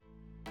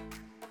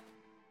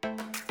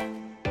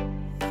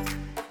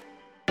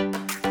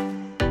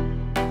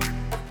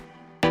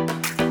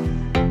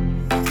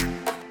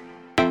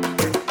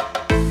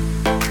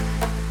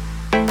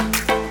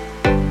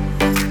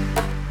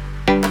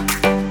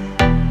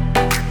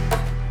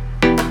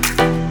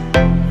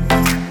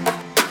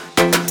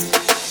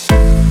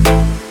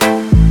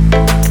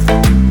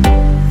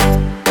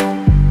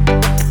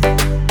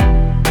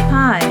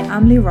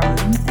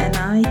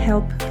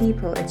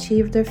people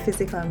achieve their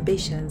physical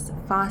ambitions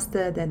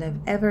faster than they've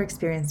ever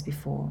experienced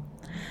before.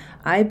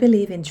 I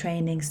believe in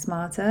training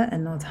smarter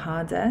and not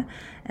harder,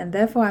 and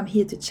therefore I'm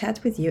here to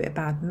chat with you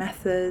about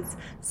methods,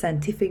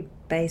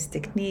 scientific-based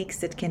techniques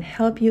that can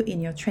help you in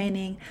your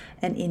training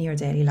and in your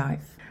daily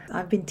life.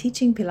 I've been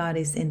teaching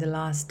Pilates in the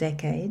last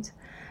decade,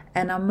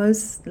 and I'm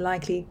most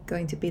likely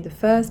going to be the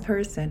first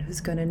person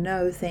who's going to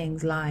know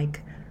things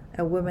like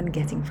a woman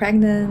getting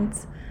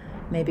pregnant,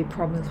 maybe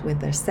problems with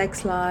their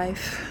sex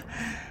life,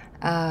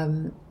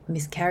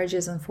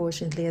 miscarriages,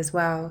 unfortunately, as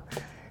well.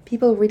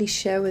 People really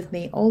share with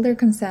me all their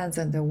concerns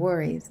and their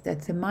worries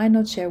that they might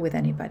not share with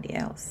anybody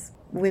else.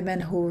 Women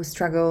who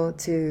struggle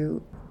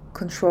to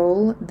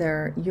control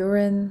their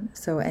urine,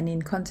 so any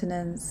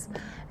incontinence,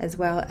 as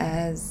well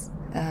as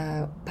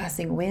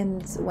passing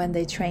winds when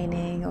they're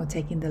training or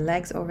taking the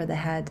legs over the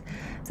head.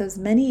 There's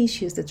many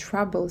issues that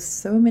trouble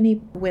so many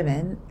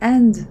women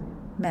and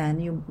men,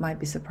 you might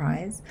be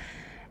surprised,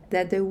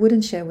 that they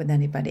wouldn't share with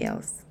anybody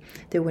else.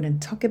 They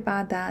wouldn't talk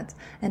about that,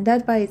 and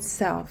that by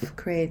itself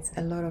creates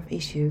a lot of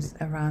issues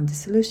around the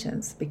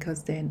solutions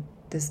because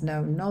there's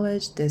no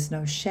knowledge, there's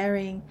no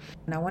sharing.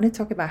 And I want to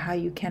talk about how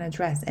you can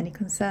address any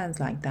concerns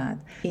like that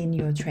in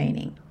your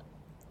training.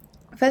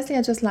 Firstly,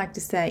 I'd just like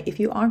to say, if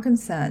you are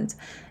concerned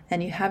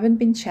and you haven't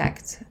been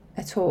checked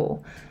at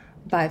all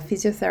by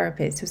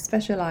physiotherapists who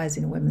specialize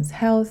in women's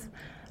health,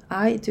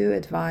 I do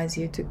advise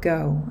you to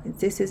go.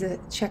 This is a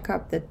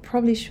checkup that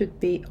probably should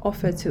be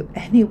offered to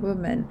any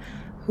woman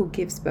who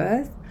gives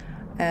birth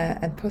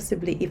and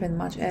possibly even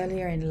much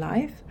earlier in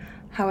life.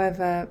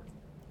 However,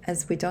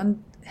 as we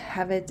don't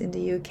have it in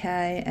the UK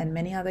and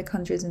many other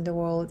countries in the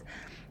world,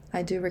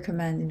 I do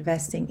recommend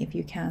investing, if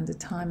you can, the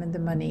time and the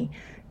money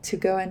to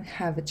go and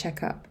have a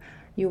checkup.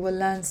 You will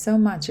learn so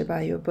much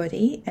about your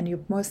body, and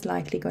you're most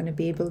likely going to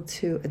be able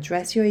to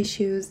address your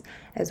issues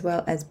as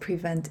well as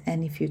prevent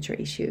any future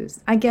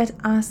issues. I get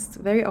asked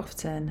very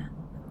often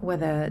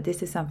whether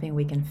this is something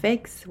we can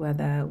fix,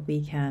 whether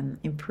we can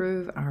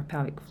improve our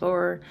pelvic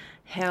floor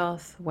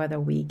health, whether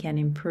we can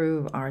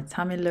improve our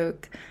tummy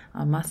look,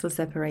 our muscle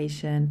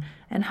separation,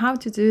 and how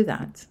to do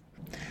that.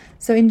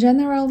 So in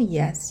general,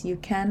 yes, you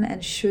can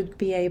and should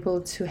be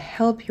able to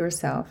help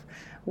yourself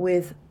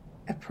with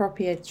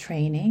appropriate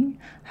training.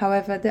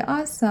 However, there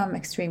are some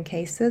extreme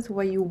cases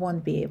where you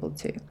won't be able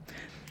to.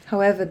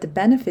 However, the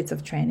benefits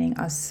of training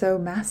are so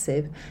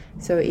massive.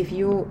 So if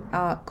you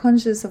are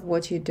conscious of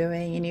what you're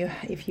doing and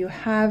if you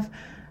have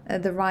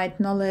the right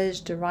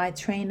knowledge, the right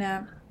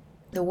trainer,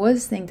 the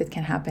worst thing that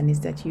can happen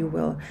is that you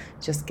will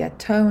just get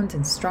toned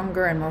and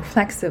stronger and more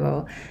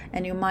flexible,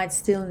 and you might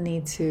still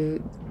need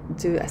to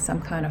do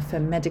some kind of a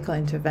medical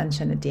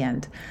intervention at the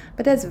end.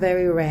 But that's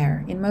very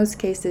rare. In most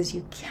cases,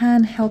 you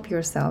can help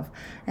yourself,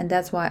 and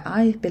that's why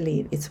I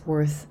believe it's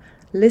worth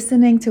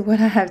listening to what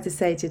I have to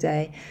say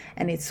today,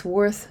 and it's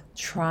worth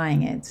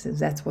trying it. So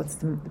that's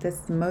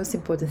the most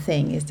important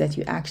thing, is that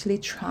you actually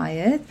try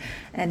it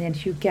and then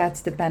you get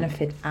the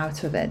benefit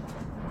out of it.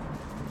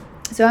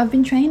 So I've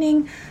been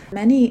training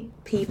many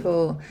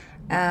people,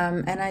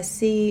 and I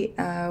see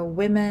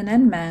women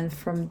and men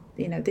from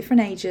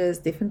different ages,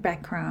 different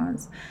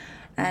backgrounds,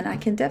 and I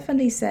can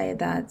definitely say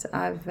that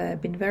I've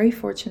been very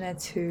fortunate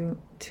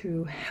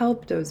to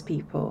help those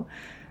people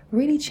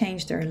really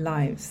change their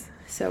lives.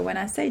 So when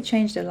I say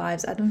change their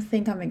lives, I don't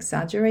think I'm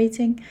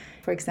exaggerating.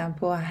 For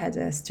example, I had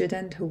a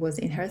student who was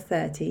in her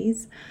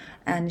 30s,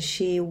 and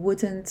she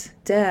wouldn't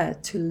dare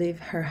to leave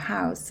her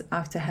house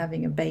after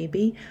having a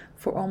baby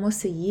for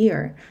almost a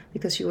year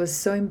because she was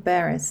so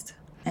embarrassed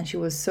and she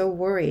was so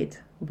worried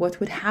what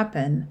would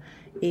happen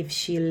if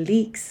she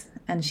leaks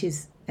and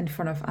she's in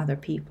front of other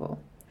people.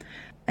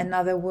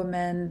 Another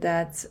woman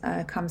that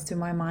comes to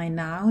my mind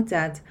now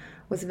that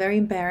was very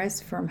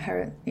embarrassed from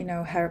her,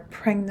 her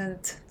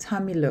pregnant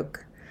tummy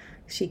look.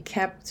 She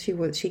kept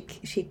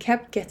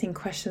getting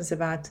questions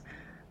about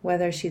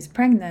whether she's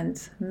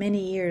pregnant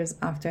many years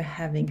after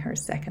having her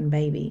second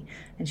baby,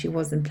 and she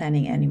wasn't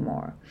planning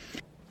anymore.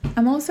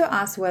 I'm also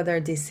asked whether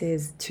this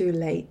is too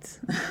late.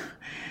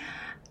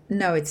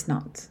 No, it's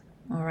not.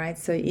 All right.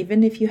 So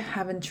even if you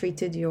haven't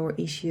treated your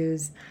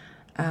issues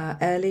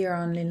earlier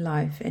on in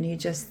life, and you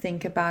just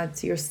think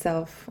about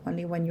yourself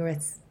only when you're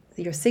at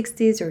your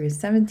 60s or your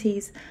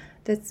 70s,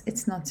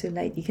 it's not too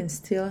late. You can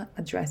still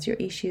address your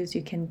issues.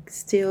 You can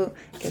still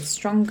get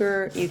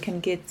stronger. You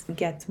can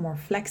get more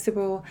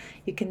flexible.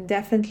 You can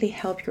definitely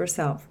help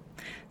yourself.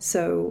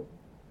 So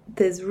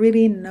there's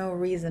really no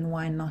reason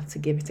why not to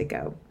give it a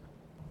go.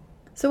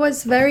 So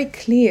what's very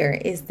clear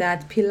is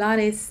that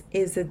Pilates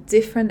is a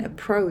different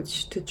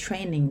approach to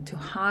training, to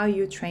how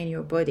you train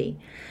your body.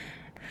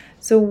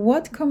 So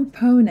what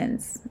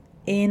components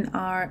in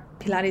our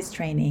Pilates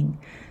training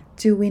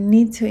do we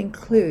need to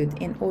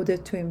include in order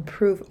to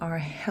improve our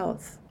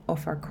health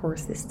of our core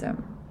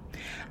system?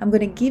 I'm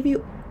going to give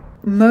you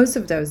most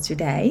of those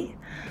today,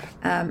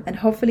 and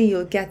hopefully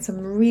you'll get some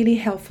really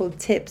helpful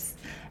tips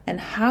on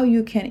how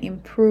you can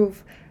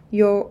improve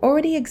your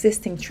already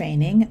existing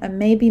training and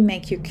maybe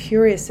make you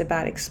curious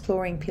about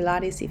exploring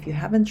Pilates if you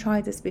haven't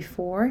tried this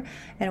before,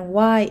 and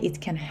why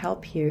it can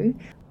help you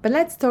But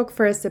let's talk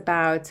first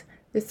about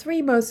the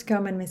 3 most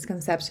common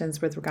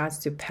misconceptions with regards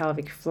to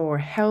pelvic floor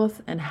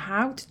health and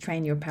how to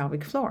train your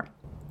pelvic floor.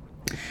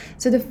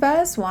 So the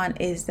first one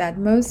is that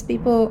most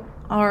people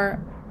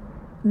are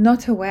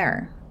not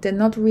aware. They're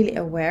not really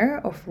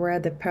aware of where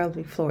the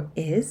pelvic floor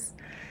is.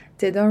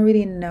 They don't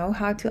really know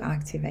how to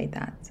activate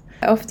that.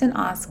 I often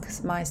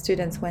ask my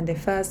students when they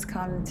first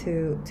come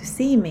to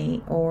see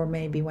me, or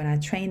maybe when I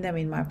train them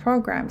in my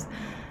programs,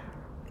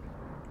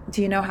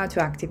 do you know how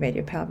to activate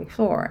your pelvic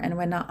floor? And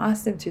when I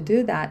ask them to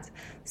do that,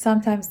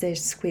 sometimes they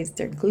squeeze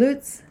their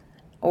glutes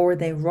or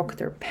they rock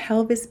their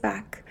pelvis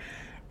back.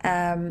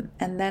 And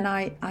then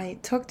I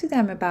talk to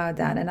them about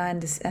that,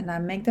 and I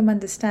make them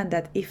understand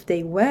that if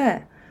they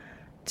were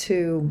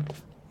to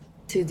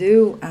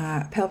do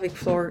pelvic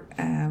floor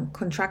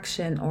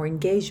contraction or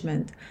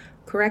engagement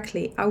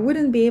correctly, I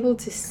wouldn't be able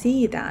to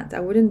see that. I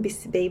wouldn't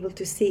be able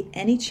to see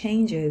any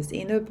changes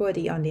in the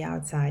body on the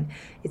outside.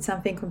 It's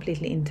something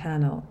completely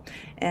internal.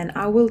 And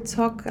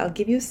I'll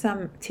give you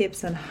some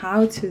tips on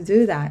how to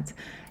do that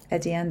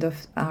at the end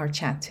of our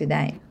chat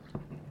today.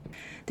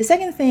 The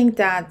second thing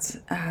that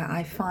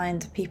I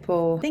find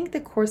people think the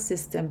core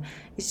system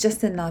is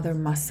just another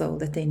muscle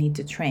that they need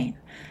to train,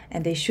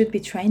 and they should be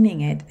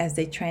training it as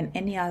they train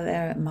any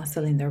other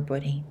muscle in their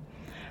body.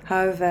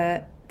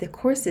 However, the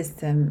core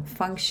system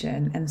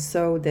function and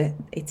so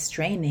its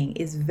training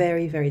is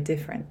very, very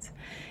different.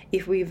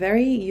 If we're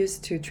very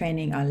used to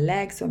training our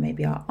legs or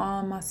maybe our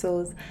arm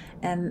muscles,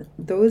 and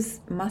those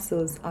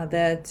muscles are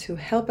there to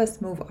help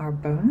us move our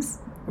bones,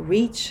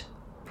 reach,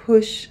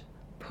 push,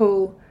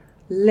 pull,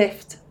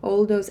 lift,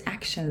 all those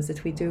actions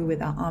that we do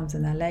with our arms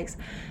and our legs.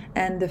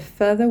 And the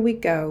further we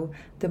go,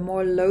 the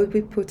more load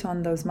we put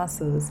on those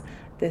muscles,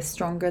 the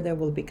stronger they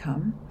will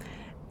become.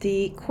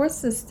 The core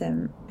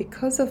system,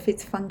 because of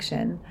its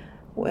function,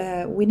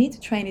 we need to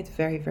train it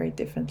very, very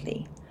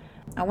differently.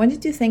 I want you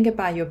to think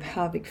about your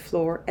pelvic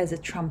floor as a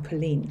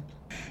trampoline.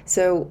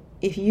 So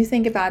if you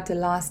think about the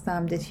last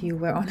time that you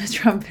were on a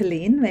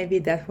trampoline, maybe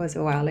that was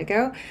a while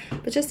ago,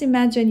 but just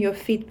imagine your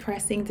feet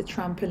pressing the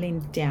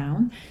trampoline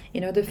down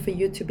in order for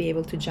you to be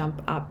able to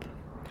jump up.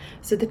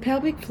 So the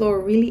pelvic floor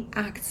really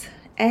acts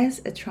as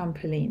a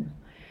trampoline.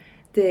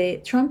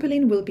 The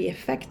trampoline will be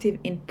effective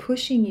in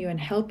pushing you and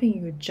helping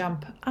you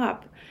jump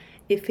up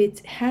if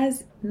it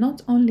has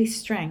not only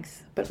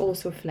strength but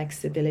also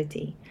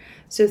flexibility.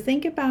 So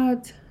think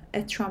about a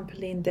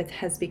trampoline that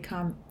has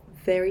become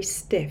very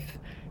stiff,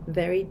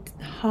 very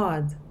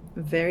hard,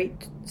 very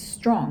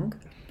strong.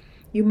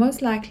 You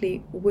most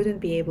likely wouldn't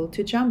be able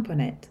to jump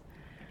on it.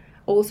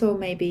 Also,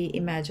 maybe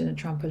imagine a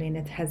trampoline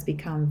that has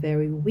become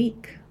very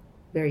weak,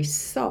 very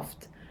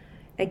soft.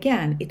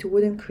 Again, it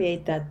wouldn't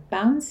create that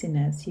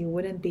bounciness. You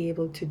wouldn't be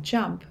able to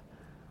jump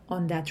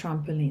on that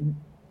trampoline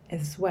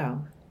as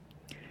well.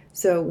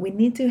 So we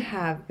need to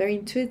have very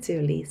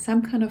intuitively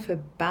some kind of a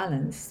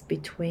balance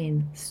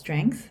between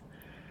strength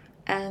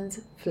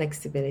and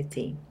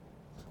flexibility.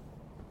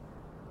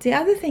 The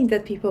other thing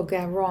that people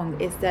get wrong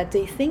is that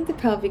they think the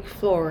pelvic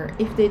floor,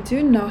 if they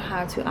do know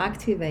how to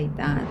activate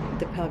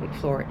the pelvic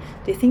floor,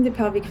 they think the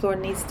pelvic floor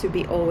needs to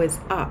be always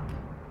up.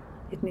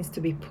 It needs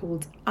to be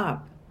pulled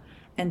up,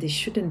 and they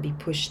shouldn't be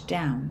pushed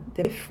down.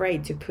 They're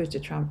afraid to push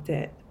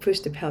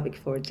the pelvic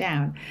floor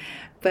down.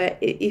 But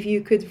if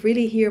you could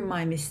really hear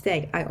my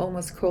mistake, I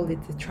almost called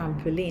it the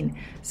trampoline.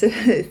 So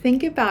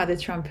think about a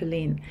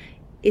trampoline.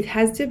 It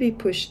has to be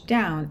pushed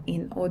down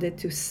in order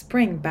to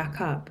spring back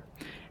up.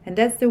 And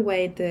that's the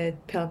way the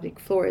pelvic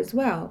floor as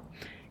well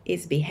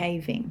is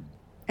behaving.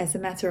 As a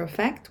matter of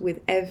fact, with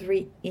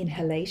every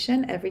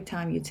inhalation, every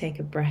time you take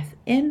a breath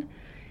in,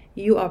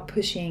 you are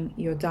pushing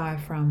your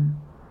diaphragm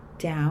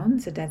down.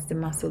 So that's the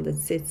muscle that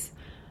sits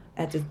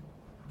at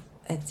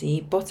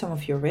the bottom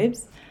of your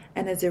ribs.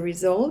 And as a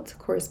result,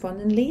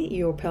 correspondingly,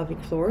 your pelvic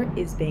floor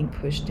is being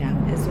pushed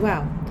down as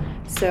well.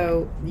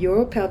 So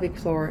your pelvic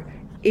floor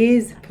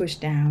is pushed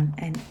down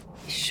and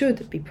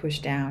should be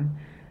pushed down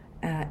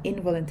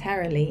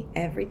involuntarily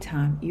every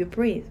time you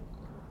breathe.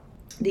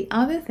 The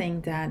other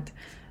thing that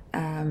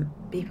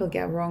people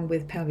get wrong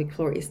with pelvic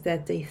floor is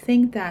that they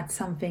think that's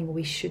something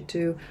we should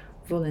do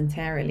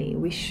voluntarily.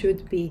 We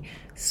should be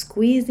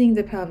squeezing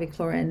the pelvic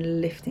floor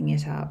and lifting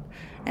it up.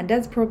 And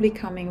that's probably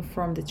coming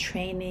from the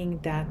training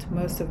that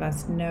most of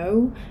us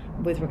know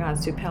with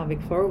regards to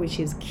pelvic floor, which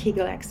is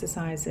Kegel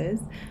exercises,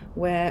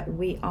 where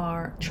we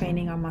are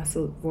training our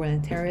muscle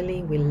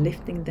voluntarily. We're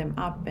lifting them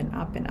up and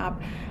up and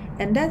up.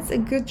 And that's a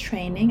good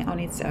training on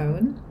its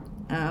own.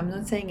 I'm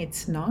not saying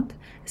it's not,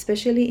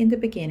 especially in the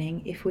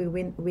beginning, if we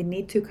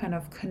need to kind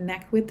of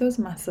connect with those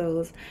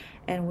muscles,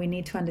 and we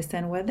need to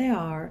understand where they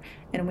are,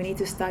 and we need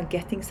to start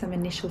getting some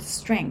initial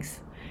strength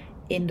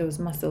in those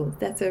muscles.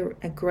 That's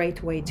a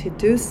great way to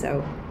do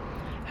so.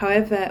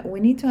 However,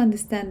 we need to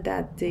understand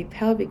that the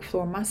pelvic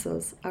floor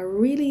muscles are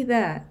really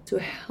there to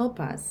help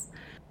us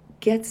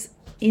get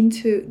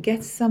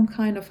some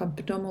kind of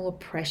abdominal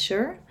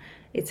pressure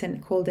It's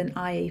called an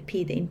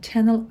IAP, the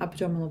internal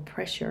abdominal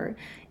pressure,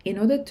 in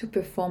order to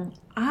perform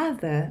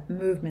other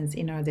movements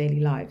in our daily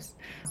lives.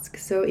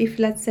 So if,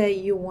 let's say,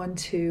 you want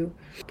to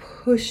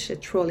push a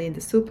trolley in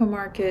the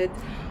supermarket,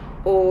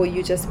 or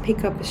you just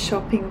pick up a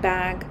shopping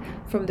bag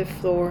from the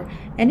floor,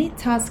 any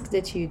task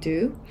that you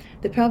do,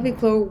 the pelvic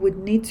floor would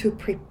need to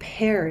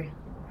prepare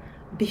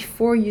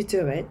before you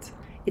do it.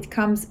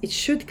 It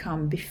should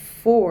come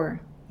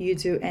before you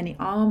do any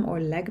arm or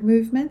leg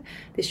movement.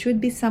 There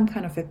should be some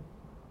kind of a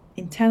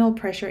internal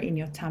pressure in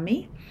your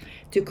tummy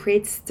to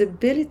create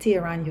stability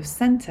around your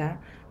center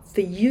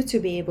for you to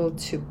be able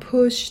to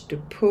push, to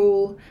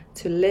pull,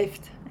 to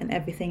lift, and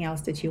everything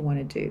else that you want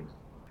to do.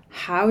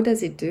 How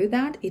does it do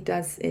that? It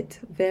does it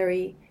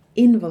very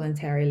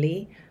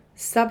involuntarily,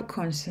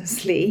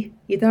 subconsciously.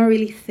 You don't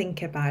really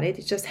think about it.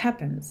 It just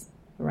happens,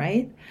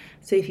 right?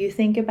 So if you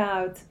think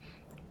about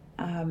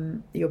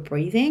your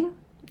breathing,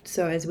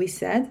 so as we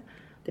said,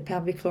 the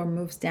pelvic floor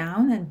moves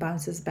down and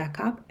bounces back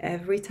up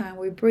every time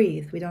we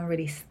breathe. We don't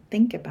really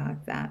think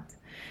about that.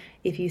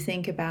 If you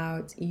think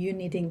about you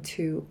needing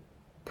to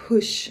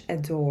push a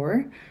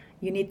door,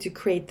 you need to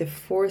create the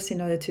force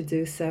in order to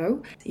do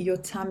so. Your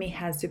tummy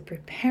has to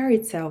prepare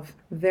itself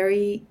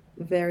very,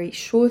 very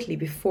shortly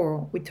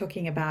before. We're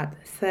talking about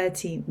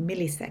 30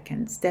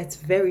 milliseconds. That's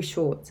very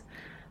short.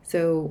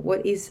 So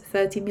what is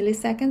 30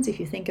 milliseconds? If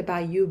you think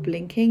about you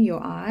blinking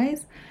your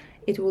eyes,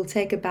 it will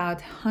take about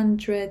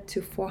 100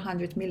 to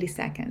 400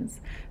 milliseconds.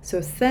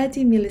 So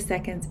 30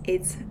 milliseconds,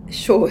 it's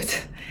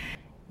short.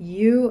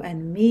 You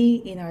and me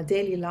in our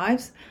daily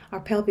lives, our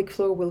pelvic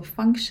floor will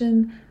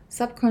function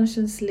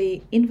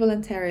subconsciously,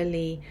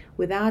 involuntarily,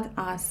 without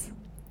us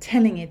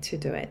telling it to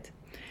do it.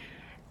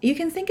 You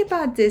can think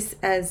about this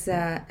as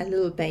a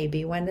little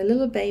baby. When the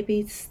little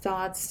baby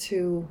starts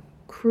to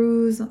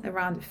cruise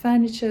around the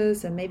furniture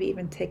and maybe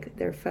even take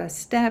their first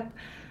step,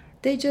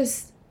 they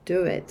just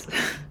do it.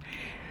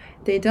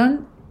 They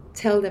don't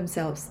tell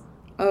themselves,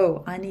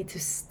 oh, I need to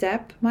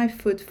step my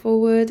foot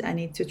forward, I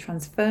need to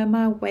transfer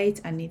my weight,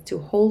 I need to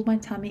hold my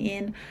tummy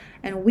in.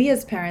 And we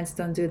as parents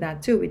don't do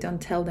that too. We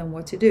don't tell them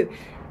what to do.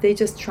 They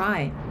just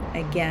try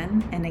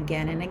again and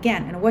again and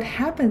again. And what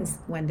happens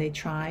when they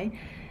try?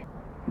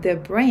 Their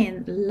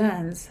brain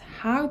learns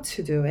how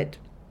to do it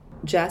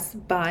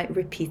just by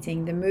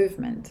repeating the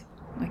movement.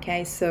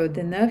 Okay, so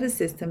the nervous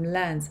system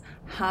learns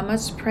how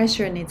much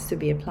pressure needs to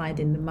be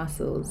applied in the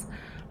muscles,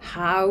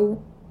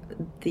 how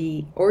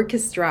the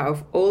orchestra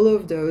of all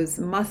of those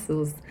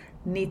muscles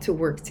need to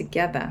work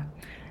together.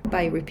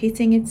 By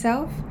repeating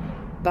itself,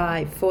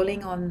 by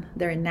falling on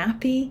their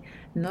nappy,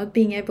 not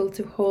being able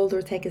to hold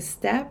or take a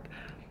step,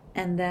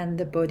 and then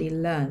the body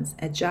learns,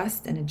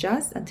 adjust and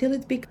adjust until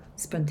it becomes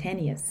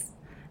spontaneous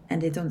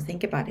and they don't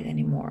think about it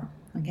anymore.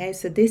 Okay,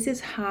 so this is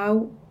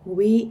how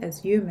we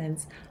as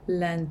humans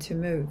learn to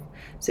move.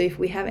 So if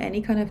we have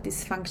any kind of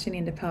dysfunction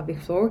in the pelvic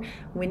floor,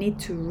 we need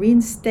to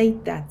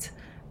reinstate that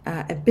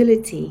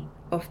ability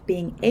of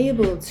being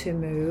able to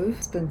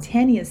move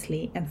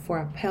spontaneously and for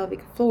our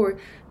pelvic floor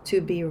to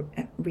be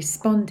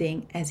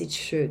responding as it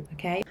should.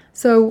 Okay,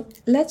 so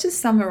let's just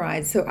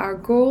summarize. So our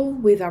goal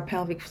with our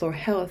pelvic floor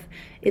health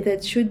is that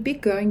it should be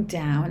going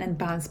down and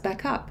bounce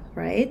back up,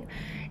 right?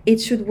 It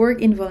should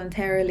work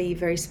involuntarily,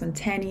 very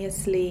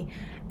spontaneously,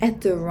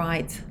 at the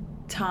right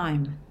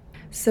time.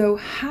 So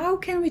how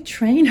can we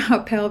train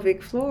our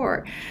pelvic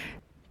floor?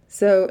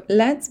 So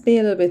let's be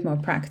a little bit more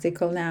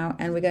practical now,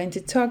 and we're going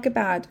to talk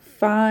about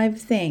 5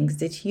 things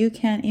that you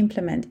can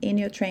implement in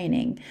your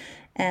training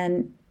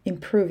and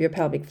improve your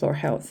pelvic floor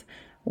health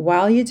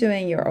while you're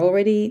doing your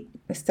already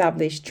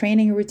established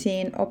training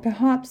routine, or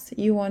perhaps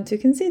you want to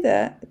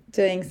consider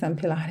doing some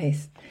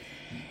Pilates.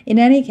 In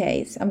any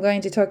case, I'm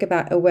going to talk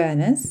about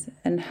awareness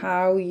and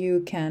how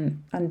you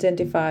can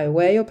identify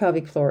where your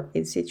pelvic floor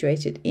is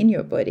situated in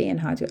your body and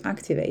how to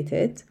activate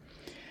it.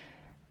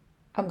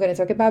 I'm going to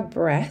talk about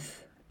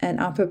breath and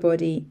upper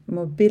body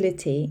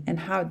mobility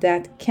and how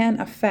that can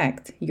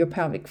affect your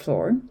pelvic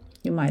floor.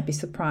 You might be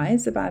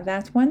surprised about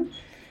that one.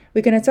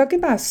 We're going to talk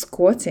about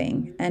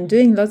squatting and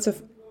doing lots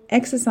of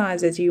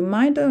exercises you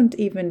might don't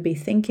even be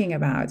thinking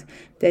about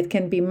that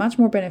can be much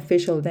more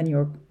beneficial than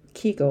your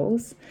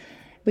Kegels.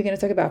 We're going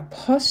to talk about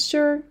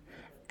posture.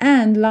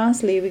 And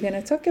lastly, we're going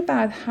to talk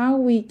about how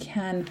we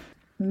can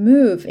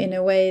move in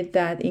a way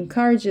that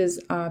encourages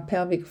our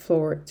pelvic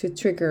floor to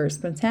trigger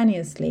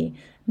spontaneously,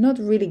 not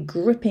really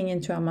gripping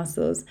into our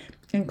muscles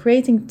and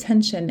creating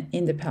tension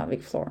in the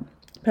pelvic floor.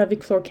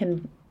 Pelvic floor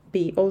can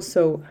be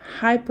also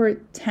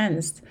hyper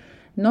tensed,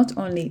 not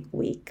only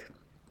weak.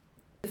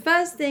 The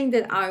first thing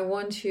that I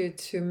want you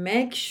to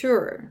make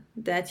sure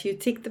that you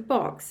tick the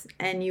box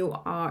and you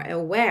are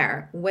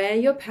aware where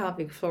your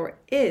pelvic floor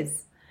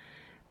is.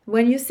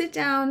 When you sit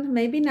down,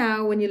 maybe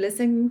now when you're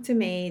listening to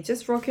me,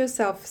 just rock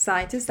yourself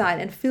side to side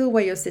and feel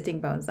where your sitting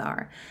bones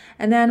are.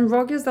 And then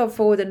rock yourself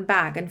forward and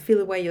back and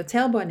feel where your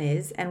tailbone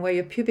is and where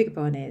your pubic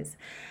bone is.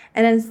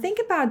 And then think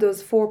about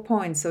those 4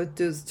 points. So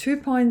those 2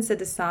 points at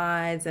the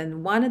sides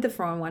and 1 at the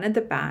front, 1 at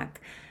the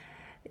back.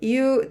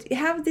 You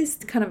have this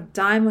kind of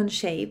diamond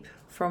shape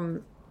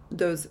from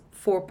those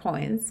 4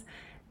 points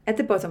at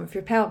the bottom of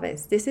your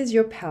pelvis. This is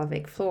your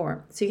pelvic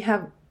floor. So you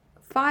have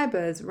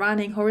fibers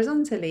running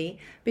horizontally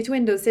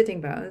between those sitting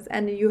bones,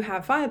 and you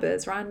have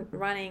fibers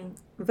running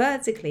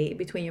vertically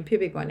between your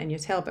pubic bone and your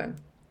tailbone.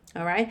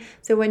 All right.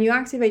 So when you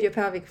activate your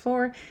pelvic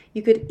floor,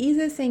 you could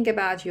either think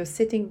about your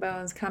sitting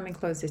bones coming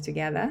closer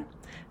together.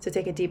 So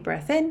take a deep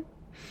breath in.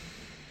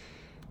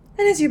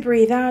 And as you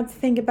breathe out,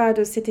 think about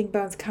those sitting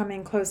bones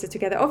coming closer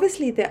together.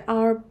 Obviously, there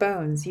are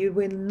bones. You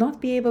will not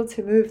be able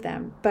to move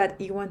them, but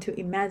you want to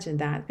imagine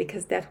that,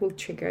 because that will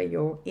trigger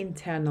your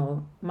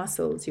internal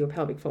muscles, your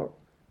pelvic floor.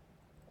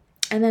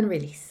 And then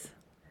release.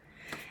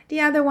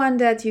 The other one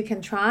that you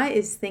can try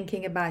is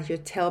thinking about your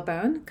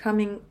tailbone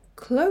coming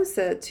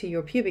closer to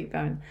your pubic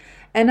bone.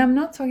 And I'm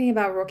not talking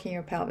about rocking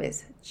your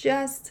pelvis,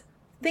 just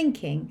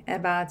thinking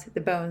about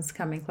the bones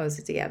coming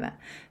closer together.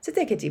 So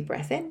take a deep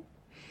breath in.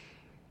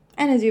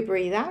 And as you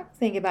breathe out,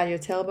 think about your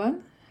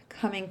tailbone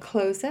coming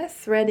closer,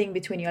 threading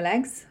between your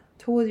legs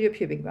towards your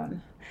pubic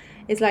bone.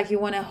 It's like you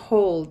want to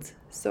hold,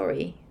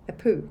 a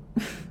poo.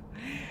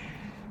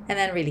 And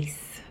then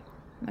release.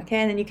 Okay,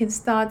 and then you can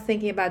start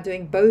thinking about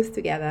doing both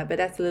together, but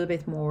that's a little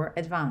bit more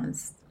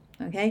advanced.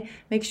 Okay,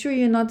 make sure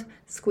you're not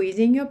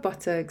squeezing your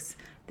buttocks,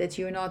 that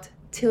you're not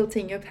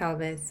tilting your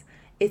pelvis.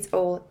 It's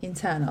all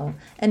internal.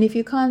 And if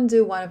you can't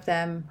do one of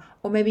them,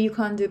 or maybe you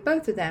can't do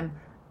both of them,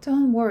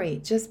 don't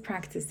worry, just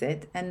practice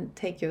it and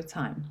take your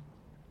time.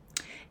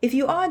 If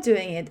you are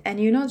doing it and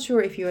you're not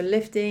sure if you're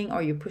lifting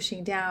or you're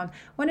pushing down,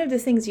 one of the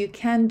things you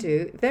can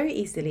do very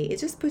easily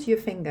is just put your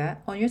finger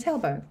on your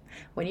tailbone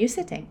when you're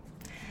sitting.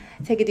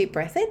 Take a deep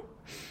breath in,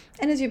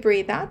 and as you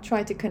breathe out,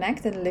 try to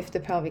connect and lift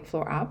the pelvic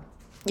floor up.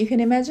 You can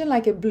imagine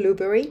like a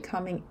blueberry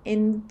coming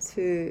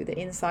into the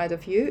inside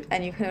of you,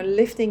 and you're kind of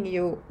lifting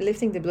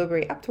the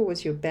blueberry up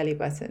towards your belly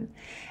button.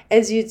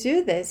 As you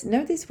do this,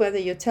 notice whether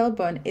your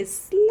tailbone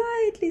is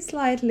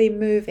slightly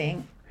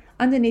moving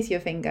underneath your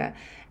finger,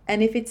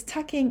 and if it's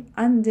tucking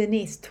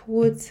underneath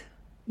towards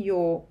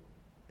your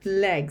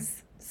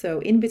legs, so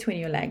in between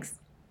your legs,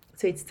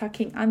 so it's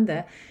tucking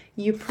under,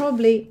 you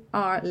probably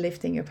are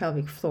lifting your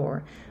pelvic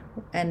floor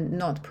and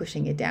not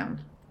pushing it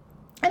down.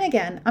 And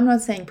again, I'm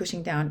not saying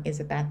pushing down is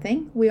a bad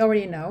thing. We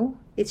already know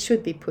it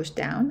should be pushed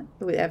down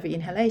with every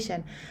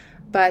inhalation,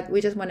 but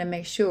we just want to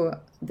make sure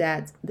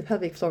that the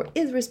pelvic floor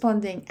is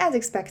responding as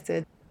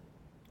expected.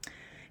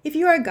 If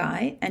you're a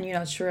guy and you're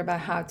not sure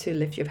about how to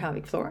lift your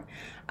pelvic floor,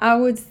 I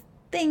would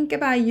think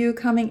about you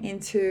coming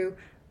into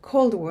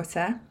cold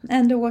water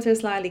and the water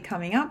slightly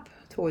coming up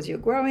towards your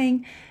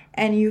groin,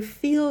 and you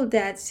feel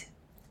that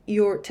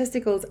your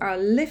testicles are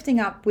lifting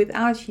up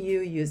without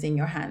you using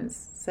your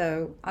hands.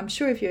 So I'm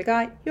sure if you're a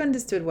guy, you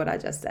understood what I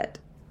just said.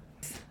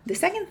 The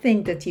second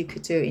thing that you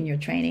could do in your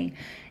training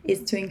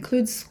is to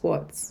include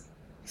squats.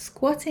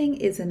 Squatting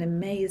is an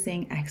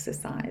amazing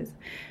exercise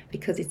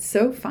because it's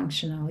so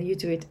functional. You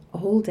do it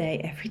all day,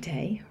 every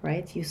day,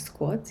 right? You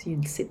squat,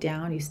 you sit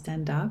down, you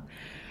stand up,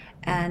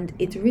 and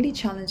it really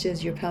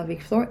challenges your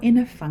pelvic floor in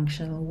a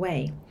functional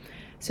way.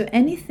 So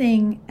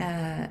anything,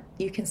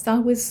 you can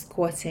start with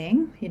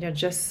squatting,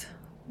 just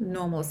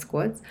normal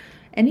squats.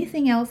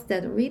 Anything else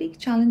that really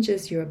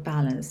challenges your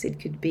balance, it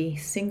could be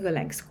single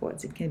leg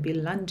squats, it can be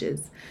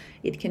lunges,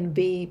 it can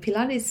be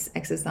Pilates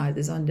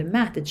exercises on the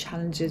mat that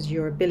challenges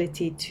your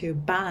ability to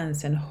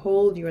balance and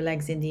hold your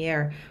legs in the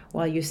air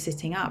while you're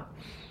sitting up.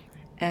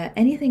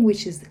 Anything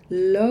which is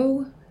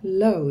low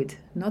load,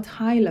 not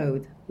high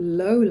load,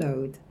 low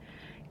load,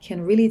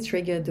 can really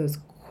trigger those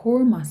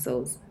core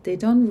muscles. They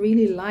don't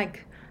really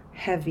like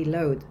heavy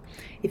load.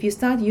 If you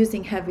start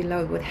using heavy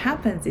load, what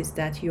happens is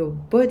that your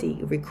body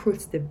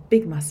recruits the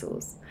big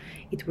muscles.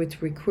 It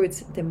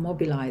recruits the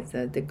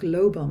mobilizer, the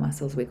global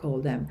muscles we call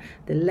them,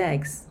 the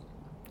legs,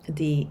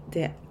 the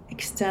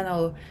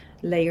external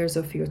layers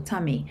of your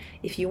tummy.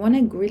 If you want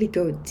to really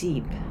go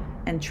deep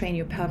and train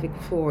your pelvic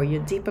floor,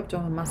 your deep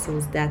abdominal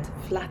muscles that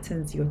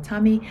flattens your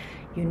tummy,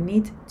 you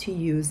need to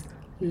use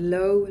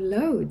low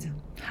load.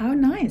 How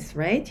nice,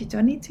 right? You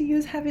don't need to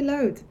use heavy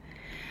load.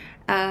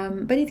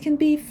 But it can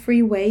be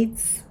free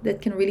weights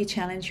that can really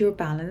challenge your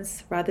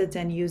balance rather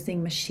than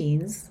using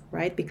machines,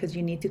 right? Because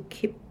you need to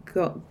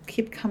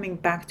keep coming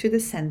back to the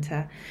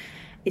center.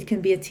 It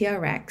can be a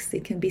TRX.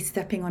 It can be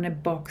stepping on a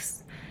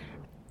box.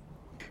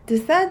 The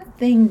third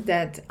thing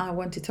that I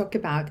want to talk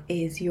about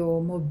is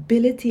your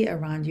mobility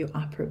around your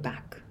upper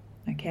back.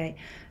 Okay,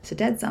 so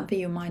that's something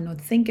you might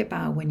not think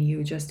about when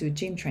you just do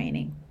gym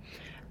training.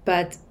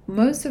 But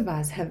most of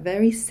us have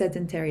very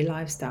sedentary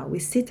lifestyle. We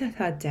sit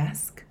at our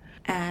desk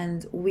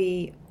and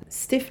we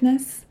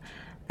stiffness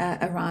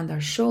around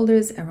our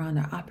shoulders, around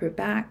our upper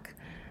back.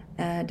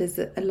 There's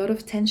a lot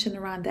of tension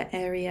around that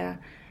area,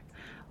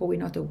 or we're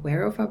not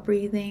aware of our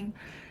breathing.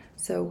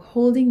 So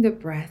holding the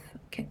breath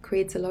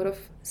creates a lot of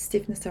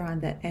stiffness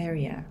around that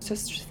area.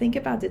 Just think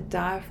about the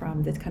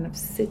diaphragm that kind of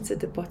sits at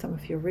the bottom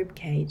of your rib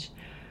cage.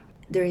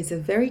 There is a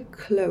very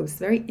close,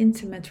 very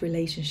intimate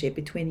relationship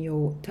between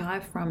your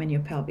diaphragm and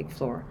your pelvic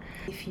floor.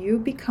 If you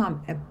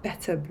become a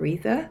better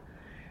breather,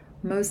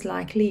 most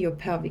likely your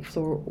pelvic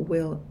floor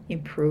will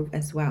improve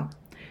as well.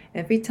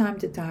 Every time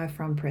the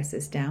diaphragm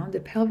presses down, the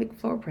pelvic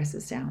floor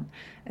presses down.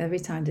 Every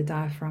time the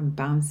diaphragm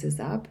bounces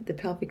up, the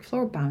pelvic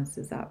floor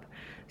bounces up.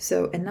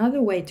 So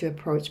another way to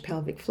approach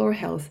pelvic floor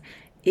health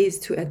is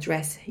to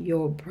address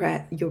your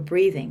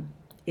breathing,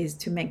 is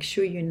to make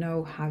sure you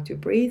know how to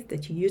breathe,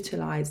 that you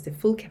utilize the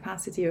full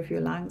capacity of your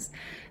lungs,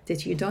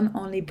 that you don't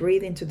only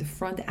breathe into the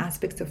front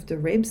aspects of the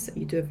ribs,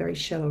 you do a very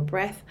shallow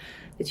breath,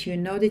 that you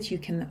know that you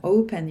can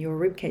open your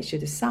rib cage to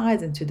the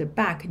sides and to the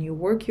back, and you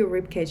work your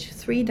rib cage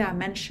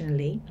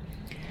three-dimensionally,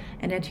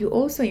 and that you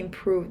also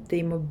improve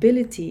the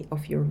mobility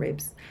of your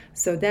ribs.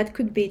 So that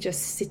could be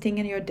just sitting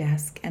in your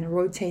desk and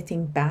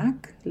rotating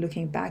back,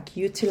 looking back,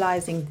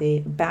 utilizing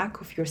the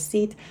back of your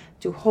seat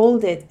to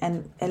hold it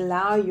and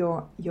allow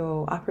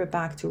your upper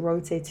back to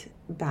rotate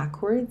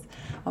backwards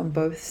on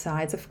both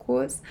sides, of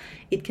course.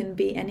 It can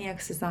be any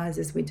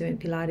exercises we do in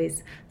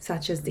Pilates,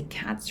 such as the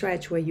cat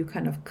stretch, where you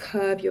kind of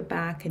curve your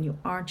back and you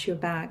arch your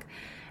back,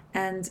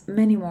 and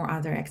many more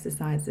other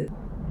exercises.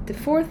 The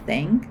fourth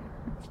thing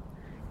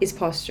is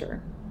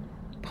posture.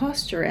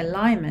 Posture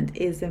alignment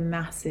is a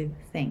massive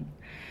thing.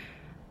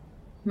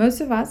 Most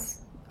of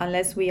us,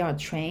 unless we are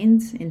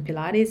trained in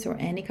Pilates or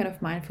any kind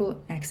of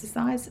mindful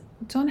exercise,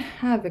 don't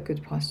have a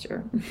good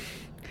posture.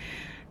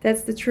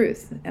 That's the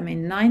truth. I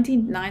mean,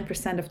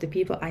 99% of the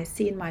people I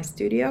see in my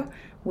studio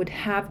would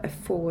have a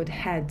forward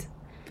head.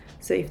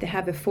 So if they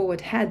have a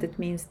forward head, that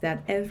means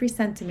that every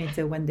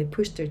centimeter when they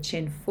push their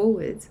chin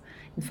forward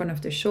in front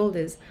of their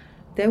shoulders,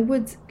 they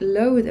would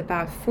load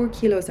about 4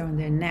 kilos on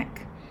their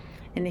neck.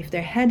 And if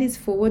their head is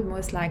forward,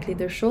 most likely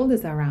their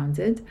shoulders are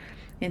rounded.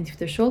 And if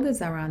their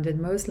shoulders are rounded,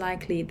 most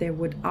likely they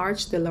would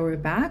arch the lower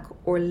back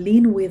or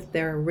lean with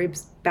their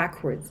ribs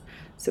backwards.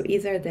 So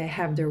either they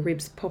have their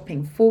ribs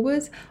popping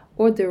forwards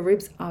or their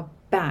ribs are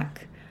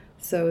back,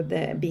 so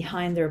they're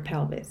behind their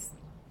pelvis.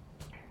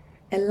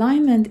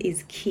 Alignment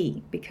is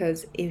key,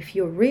 because if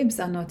your ribs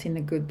are not in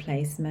a good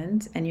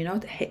placement and you're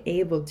not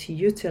able to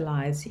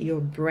utilize your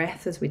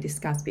breath, as we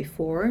discussed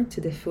before, to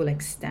the full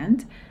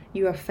extent,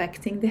 you're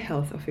affecting the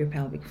health of your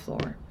pelvic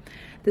floor.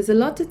 There's a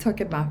lot to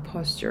talk about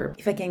posture.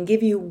 If I can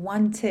give you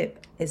one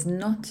tip, is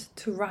not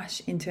to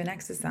rush into an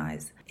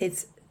exercise.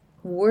 It's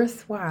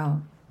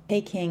worthwhile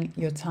taking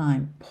your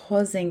time,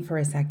 pausing for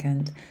a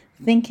second,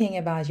 thinking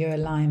about your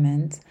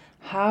alignment.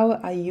 How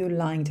are you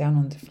lying down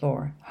on the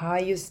floor? How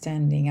are you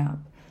standing up?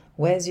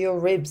 Where's your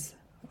ribs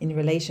in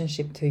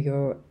relationship to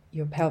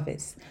your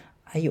pelvis?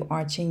 Are you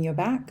arching your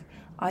back?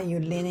 Are you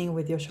leaning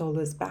with your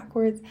shoulders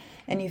backwards?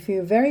 And if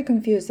you're very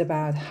confused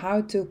about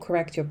how to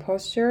correct your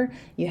posture,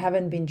 you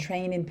haven't been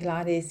trained in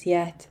Pilates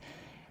yet,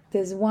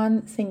 there's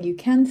one thing you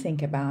can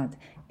think about,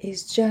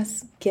 is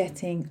just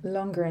getting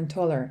longer and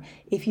taller.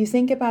 If you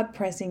think about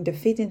pressing the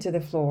feet into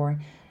the floor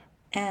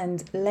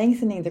and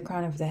lengthening the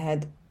crown of the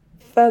head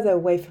further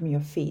away from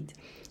your feet,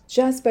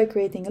 just by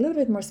creating a little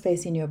bit more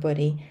space in your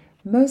body,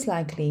 most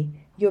likely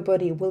your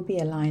body will be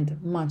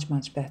aligned much,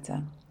 much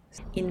better.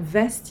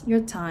 Invest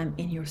your time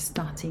in your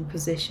starting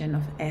position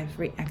of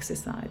every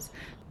exercise.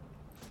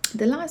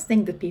 The last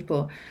thing that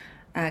people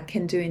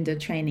can do in their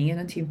training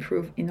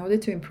in order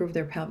to improve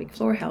their pelvic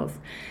floor health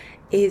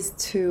is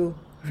to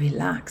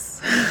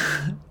relax.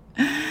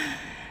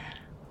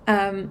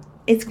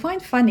 It's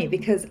quite funny,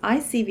 because I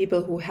see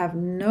people who have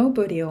no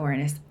body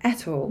awareness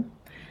at all,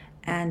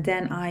 and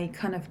then I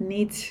kind of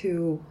need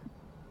to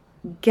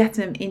get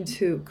them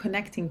into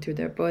connecting to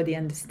their body,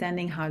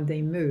 understanding how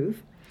they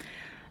move.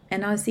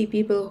 And I see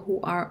people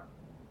who are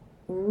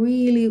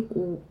really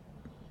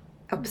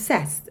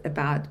obsessed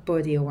about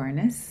body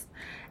awareness,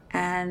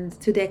 and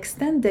to the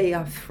extent they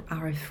are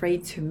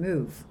afraid to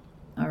move.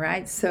 All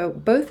right, so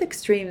both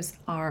extremes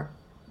are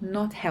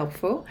not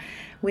helpful.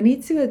 We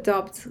need to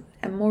adopt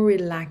a more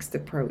relaxed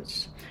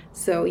approach.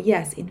 So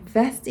yes,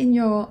 invest in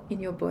your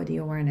body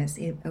awareness,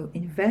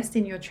 invest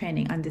in your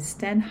training,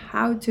 understand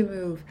how to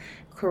move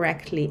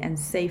correctly and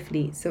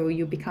safely so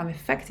you become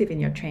effective in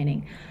your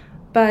training.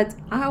 But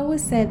I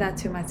always say that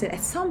to myself,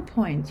 at some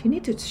point you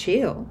need to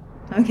chill.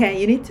 Okay,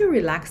 you need to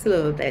relax a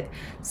little bit.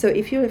 So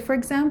if you, for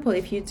example,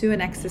 if you do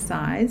an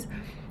exercise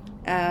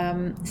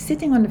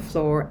sitting on the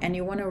floor and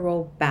you want to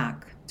roll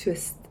back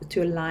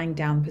to a lying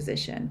down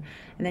position,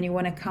 and then you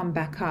want to come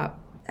back up,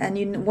 and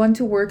you want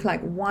to work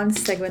like one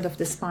segment of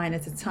the spine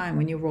at a time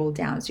when you roll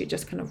down. So you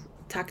just kind of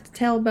tuck the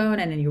tailbone,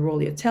 and then you roll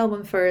your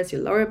tailbone first,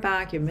 your lower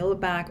back, your middle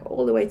back,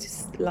 all the way to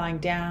lying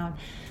down.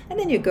 And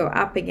then you go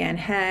up again,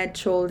 head,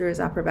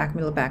 shoulders, upper back,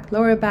 middle back,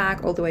 lower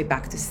back, all the way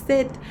back to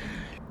sit.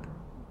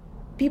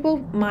 People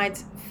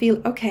might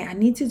feel, okay, I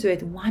need to do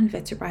it one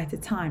vertebra at a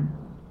time.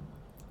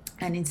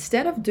 And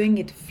instead of doing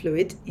it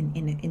fluid,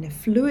 in a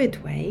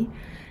fluid way,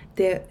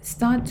 they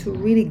start to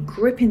really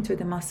grip into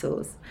the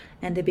muscles,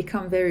 and they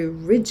become very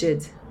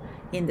rigid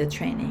in the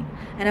training.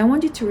 And I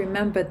want you to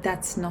remember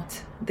that's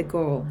not the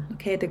goal.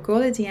 Okay, the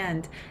goal at the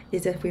end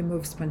is that we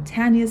move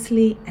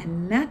spontaneously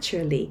and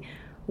naturally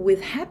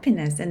with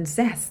happiness and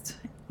zest,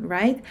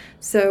 right?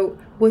 So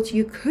what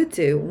you could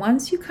do,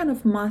 once you kind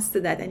of master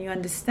that and you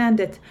understand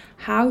that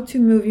how to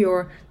move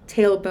your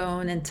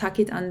tailbone and tuck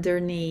it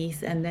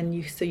underneath, and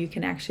then so you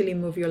can actually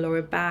move your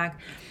lower back,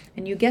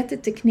 and you get the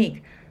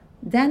technique,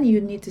 then you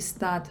need to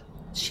start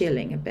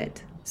chilling a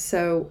bit.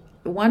 So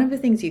one of the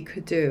things you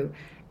could do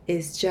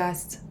is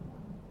just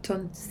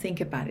don't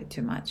think about it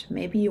too much.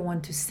 Maybe you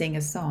want to sing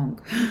a song.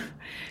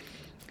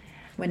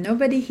 When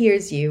nobody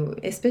hears you,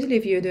 especially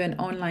if you do an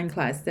online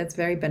class, that's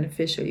very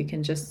beneficial. You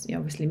can just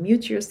obviously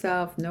mute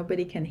yourself.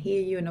 Nobody can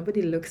hear you.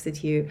 Nobody looks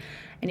at you.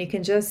 And you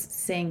can just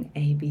sing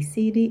A, B,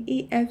 C, D,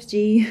 E, F,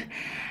 G,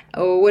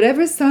 or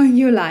whatever song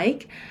you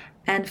like,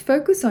 and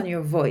focus on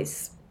your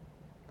voice.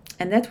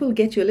 And that will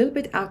get you a little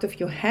bit out of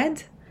your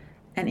head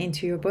and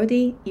into your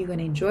body. You're going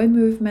to enjoy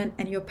movement,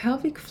 and your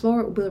pelvic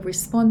floor will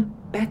respond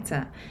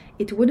better.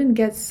 It wouldn't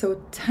get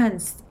so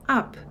tensed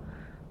up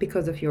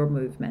because of your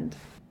movement.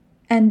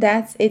 And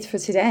that's it for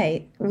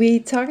today. We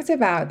talked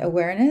about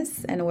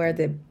awareness and where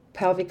the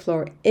pelvic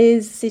floor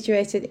is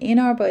situated in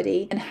our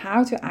body and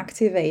how to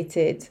activate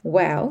it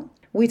well.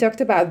 We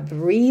talked about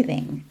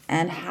breathing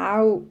and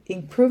how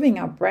improving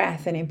our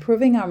breath and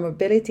improving our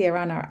mobility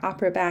around our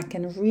upper back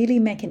can really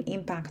make an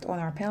impact on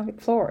our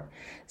pelvic floor.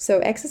 So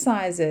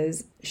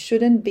exercises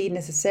shouldn't be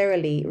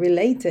necessarily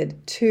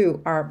related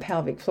to our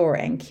pelvic floor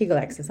and Kegel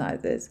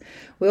exercises.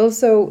 We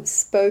also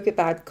spoke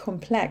about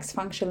complex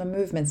functional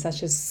movements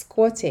such as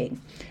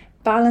squatting.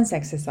 Balance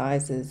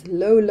exercises,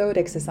 low load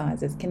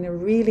exercises can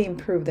really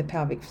improve the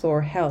pelvic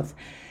floor health,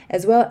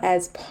 as well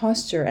as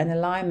posture and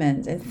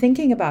alignment, and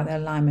thinking about the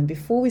alignment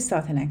before we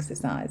start an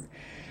exercise.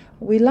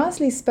 We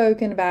lastly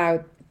spoken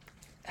about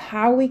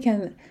how we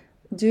can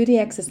do the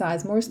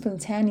exercise more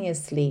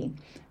spontaneously,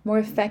 more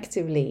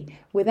effectively,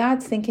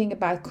 without thinking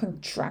about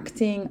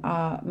contracting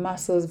our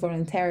muscles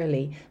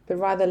voluntarily, but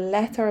rather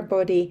let our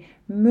body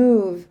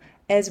move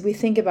as we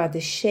think about the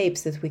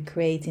shapes that we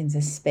create in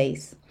the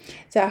space.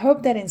 So I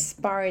hope that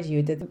inspired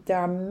you, that there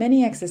are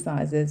many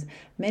exercises,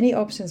 many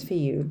options for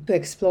you to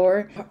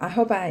explore. I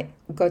hope I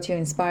got you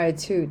inspired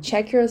to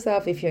check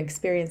yourself if you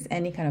experience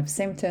any kind of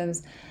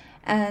symptoms.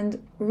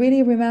 And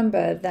really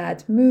remember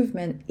that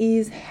movement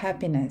is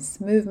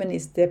happiness. Movement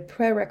is the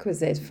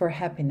prerequisite for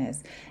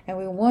happiness. And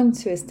we want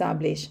to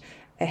establish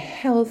a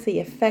healthy,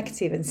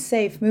 effective, and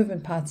safe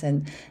movement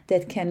pattern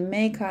that can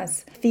make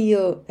us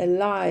feel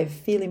alive,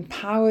 feel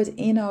empowered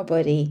in our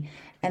body,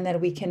 and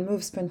that we can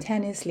move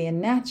spontaneously and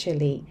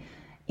naturally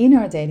in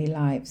our daily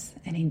lives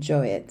and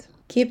enjoy it.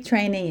 Keep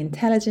training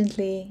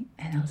intelligently,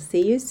 and I'll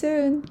see you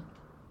soon.